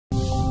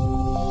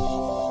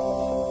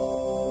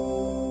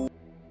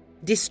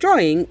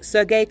Destroying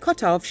Sergey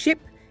Kotov's ship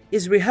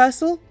is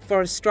rehearsal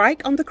for a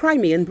strike on the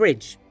Crimean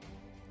Bridge.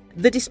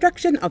 The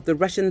destruction of the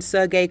Russian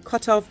Sergey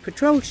Kotov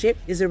patrol ship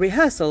is a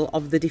rehearsal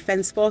of the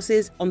Defence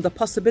Forces on the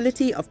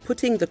possibility of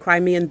putting the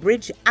Crimean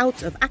Bridge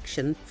out of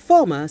action,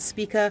 former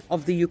Speaker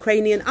of the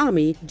Ukrainian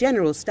Army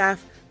General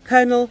Staff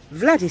Colonel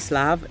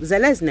Vladyslav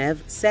Seleznev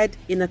said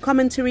in a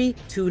commentary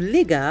to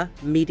LIGA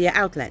media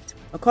outlet.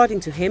 According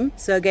to him,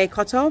 Sergey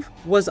Kotov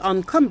was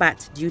on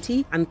combat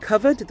duty and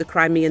covered the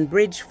Crimean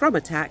Bridge from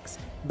attacks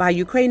by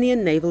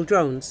Ukrainian naval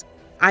drones.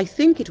 I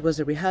think it was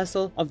a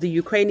rehearsal of the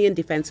Ukrainian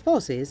Defence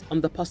Forces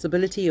on the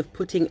possibility of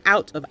putting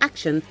out of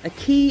action a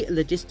key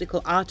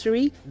logistical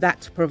artery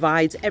that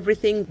provides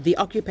everything the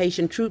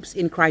occupation troops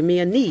in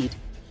Crimea need,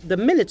 the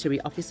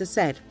military officer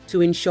said,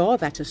 to ensure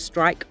that a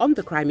strike on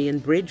the Crimean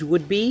Bridge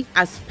would be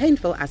as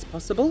painful as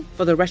possible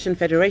for the Russian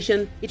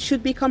Federation. It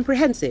should be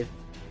comprehensive.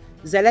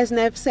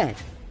 Seleznev said.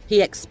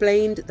 He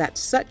explained that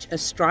such a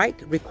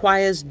strike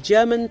requires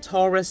German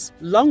Taurus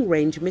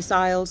long-range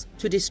missiles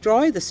to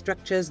destroy the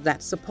structures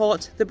that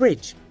support the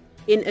bridge.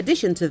 In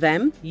addition to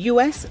them,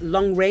 US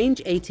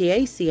long-range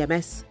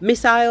ATACMS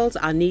missiles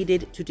are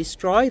needed to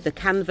destroy the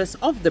canvas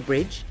of the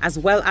bridge, as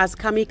well as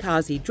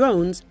kamikaze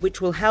drones,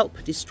 which will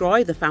help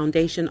destroy the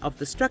foundation of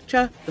the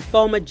structure, the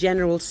former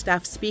General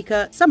Staff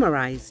Speaker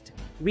summarized.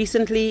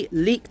 Recently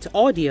leaked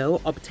audio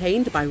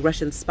obtained by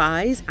Russian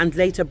spies and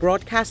later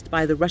broadcast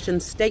by the Russian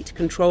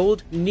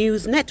state-controlled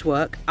news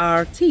network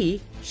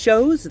RT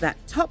shows that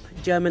top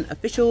German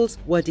officials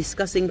were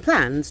discussing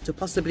plans to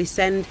possibly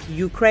send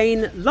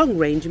Ukraine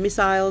long-range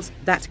missiles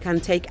that can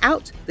take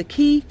out the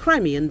key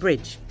Crimean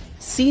Bridge.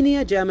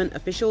 Senior German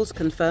officials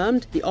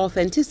confirmed the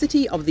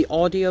authenticity of the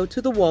audio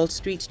to the Wall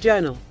Street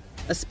Journal.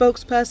 A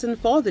spokesperson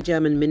for the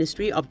German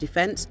Ministry of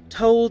Defense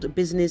told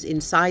Business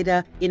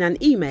Insider in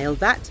an email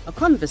that a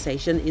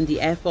conversation in the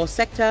Air Force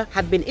sector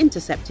had been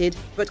intercepted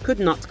but could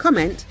not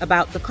comment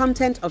about the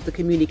content of the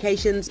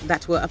communications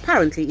that were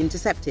apparently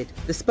intercepted.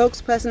 The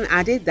spokesperson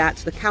added that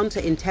the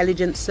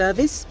counterintelligence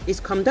service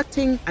is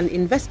conducting an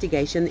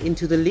investigation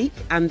into the leak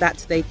and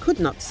that they could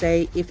not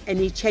say if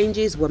any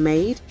changes were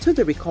made to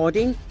the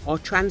recording or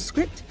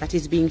transcript that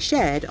is being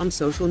shared on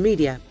social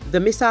media.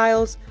 The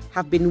missiles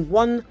have been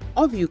one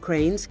of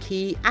Ukraine's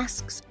key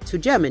asks to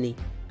Germany.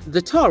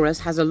 The Taurus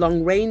has a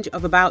long range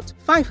of about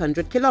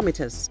 500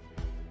 kilometers.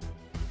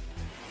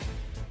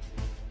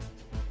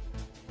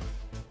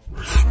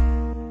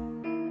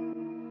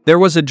 There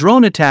was a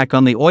drone attack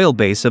on the oil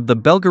base of the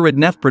Belgorod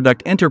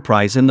Neftprodukt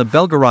enterprise in the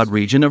Belgorod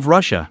region of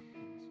Russia.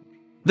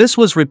 This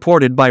was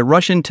reported by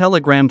Russian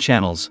telegram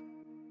channels.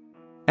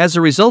 As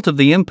a result of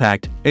the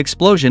impact,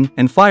 explosion,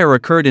 and fire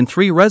occurred in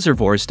 3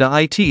 reservoirs.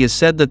 It is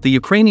said that the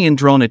Ukrainian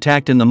drone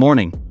attacked in the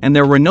morning, and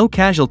there were no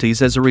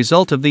casualties as a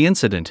result of the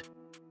incident.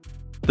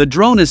 The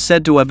drone is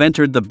said to have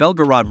entered the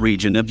Belgorod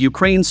region of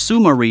Ukraine's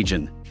Sumy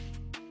region.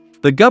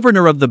 The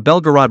governor of the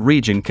Belgorod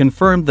region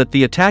confirmed that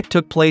the attack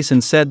took place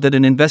and said that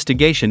an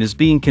investigation is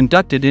being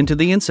conducted into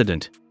the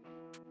incident.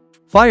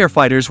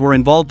 Firefighters were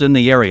involved in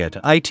the area.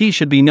 It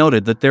should be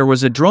noted that there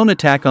was a drone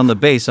attack on the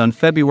base on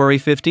February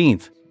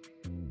 15.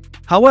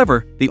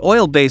 However, the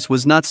oil base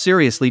was not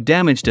seriously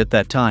damaged at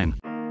that time.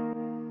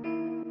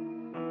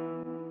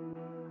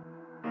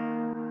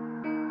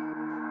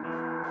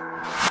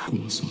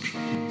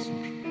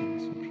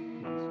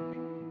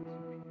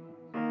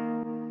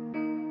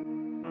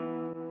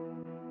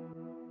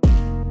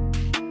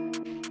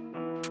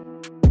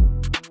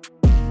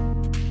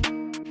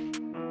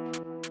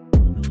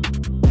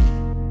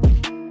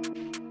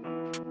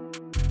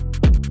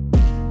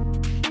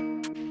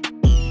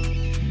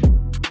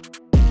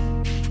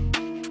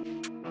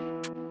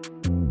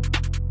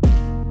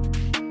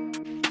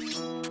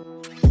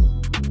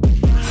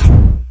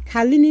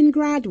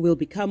 Kaliningrad will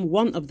become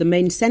one of the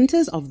main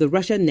centers of the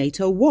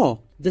Russia-NATO war.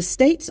 The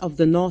states of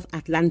the North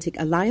Atlantic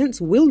Alliance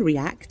will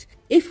react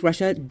if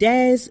Russia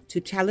dares to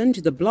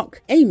challenge the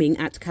bloc aiming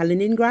at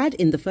Kaliningrad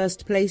in the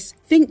first place,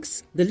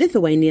 thinks the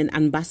Lithuanian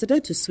ambassador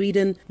to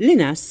Sweden,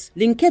 Linas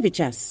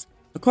Linkevičius.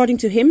 According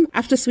to him,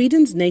 after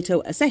Sweden's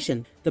NATO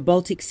accession, the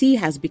Baltic Sea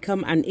has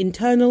become an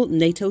internal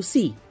NATO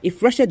sea.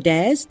 If Russia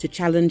dares to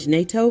challenge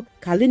NATO,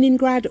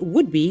 Kaliningrad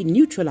would be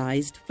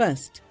neutralized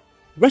first.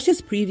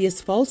 Russia's previous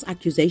false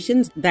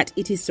accusations that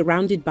it is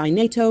surrounded by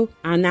NATO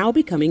are now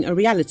becoming a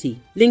reality,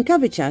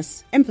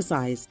 Linkevičius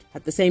emphasized.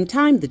 At the same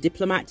time, the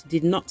diplomat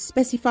did not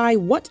specify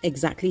what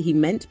exactly he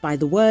meant by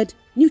the word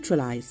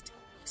neutralized.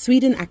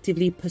 Sweden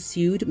actively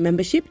pursued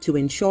membership to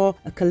ensure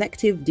a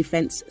collective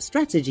defense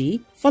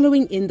strategy,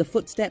 following in the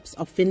footsteps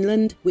of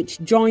Finland,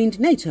 which joined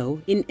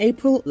NATO in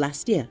April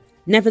last year.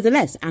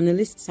 Nevertheless,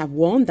 analysts have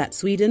warned that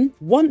Sweden,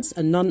 once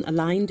a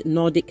non-aligned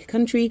Nordic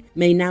country,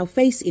 may now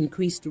face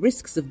increased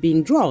risks of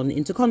being drawn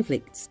into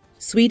conflicts.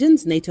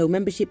 Sweden's NATO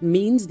membership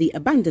means the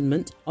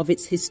abandonment of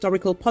its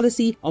historical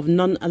policy of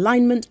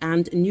non-alignment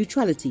and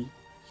neutrality.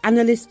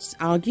 Analysts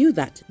argue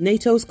that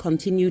NATO's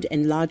continued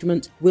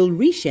enlargement will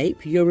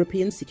reshape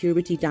European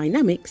security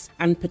dynamics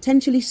and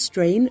potentially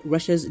strain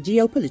Russia's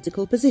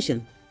geopolitical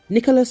position.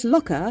 Nicholas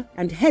Locker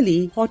and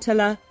Heli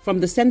Hortela from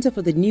the Center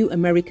for the New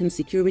American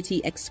Security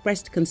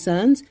expressed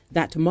concerns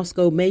that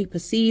Moscow may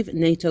perceive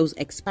NATO's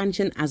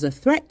expansion as a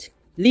threat,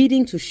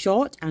 leading to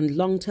short and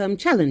long-term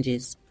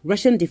challenges.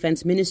 Russian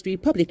Defense Ministry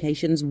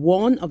publications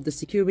warn of the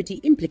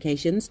security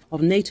implications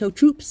of NATO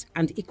troops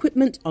and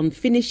equipment on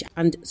Finnish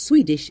and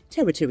Swedish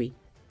territory.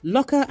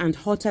 Locker and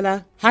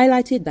Hortela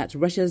highlighted that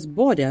Russia's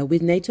border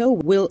with NATO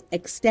will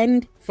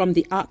extend from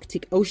the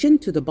Arctic Ocean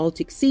to the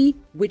Baltic Sea,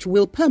 which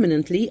will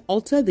permanently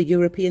alter the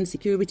European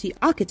security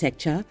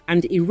architecture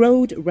and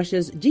erode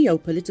Russia's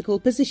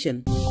geopolitical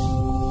position.